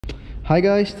Hi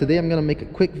guys, today I'm gonna make a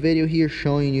quick video here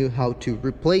showing you how to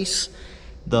replace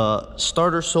the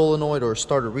starter solenoid or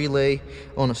starter relay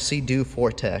on a seadoo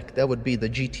 4-tack. That would be the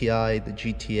GTI, the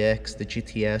GTX, the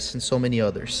GTS, and so many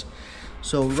others.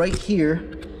 So right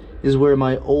here is where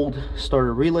my old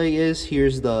starter relay is.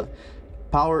 Here's the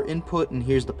power input and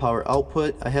here's the power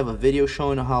output. I have a video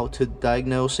showing how to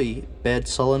diagnose a bad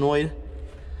solenoid,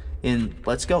 and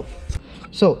let's go.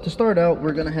 So to start out,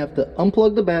 we're gonna have to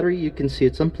unplug the battery. You can see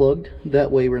it's unplugged.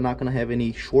 That way we're not gonna have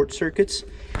any short circuits.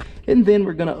 And then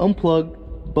we're gonna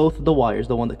unplug both of the wires,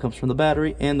 the one that comes from the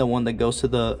battery and the one that goes to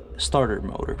the starter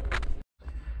motor.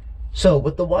 So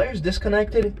with the wires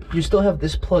disconnected, you still have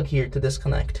this plug here to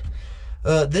disconnect.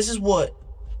 This is what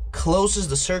closes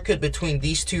the circuit between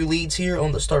these two leads here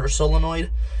on the starter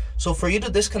solenoid. So for you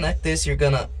to disconnect this, you're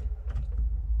gonna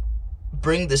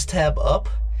bring this tab up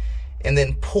and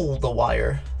then pull the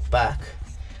wire back.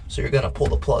 So you're gonna pull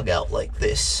the plug out like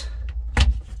this.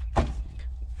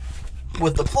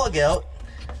 With the plug out,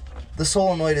 the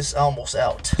solenoid is almost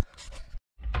out.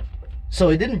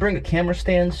 So I didn't bring a camera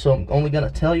stand, so I'm only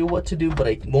gonna tell you what to do, but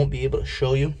I won't be able to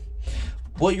show you.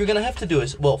 What you're gonna have to do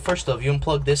is, well, first off, you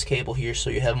unplug this cable here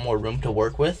so you have more room to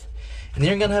work with. And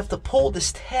then you're gonna have to pull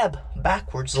this tab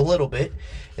backwards a little bit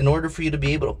in order for you to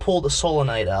be able to pull the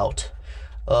solenoid out.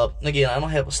 Again, I don't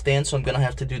have a stand, so I'm gonna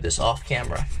have to do this off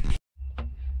camera.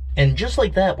 And just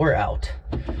like that, we're out.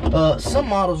 Some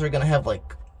models are gonna have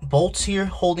like bolts here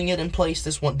holding it in place.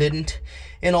 This one didn't.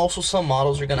 And also some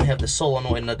models are gonna have the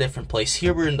solenoid in a different place.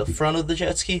 Here we're in the front of the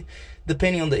Jetski.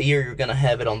 Depending on the ear, you're gonna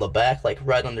have it on the back, like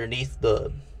right underneath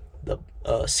the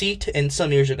seat. And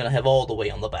some ears are gonna have all the way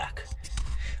on the back.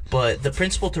 But the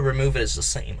principle to remove it is the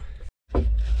same.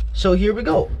 So here we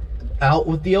go. Out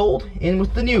with the old, in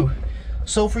with the new.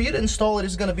 So for you to install it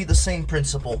is going to be the same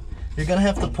principle. You're going to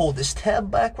have to pull this tab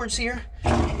backwards here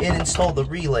and install the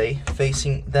relay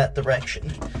facing that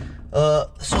direction.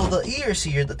 So the ears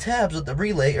here, the tabs of the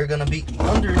relay, are going to be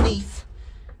underneath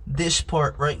this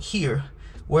part right here,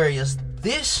 whereas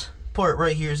this part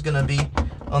right here is going to be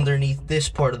underneath this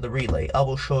part of the relay. I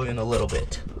will show you in a little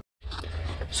bit.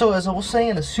 So as I was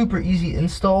saying, a super easy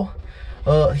install.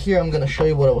 Here I'm going to show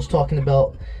you what I was talking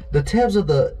about. The tabs of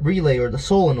the relay or the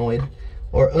solenoid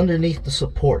are underneath the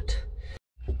support.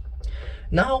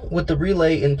 Now with the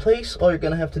relay in place, all you're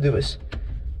gonna have to do is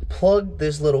plug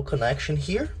this little connection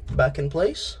here back in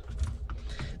place,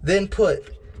 then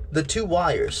put the two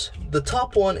wires. The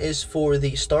top one is for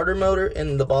the starter motor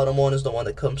and the bottom one is the one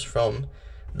that comes from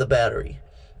the battery.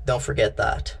 Don't forget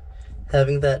that.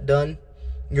 Having that done,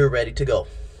 you're ready to go.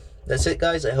 That's it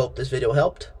guys. I hope this video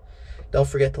helped. Don't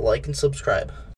forget to like and subscribe.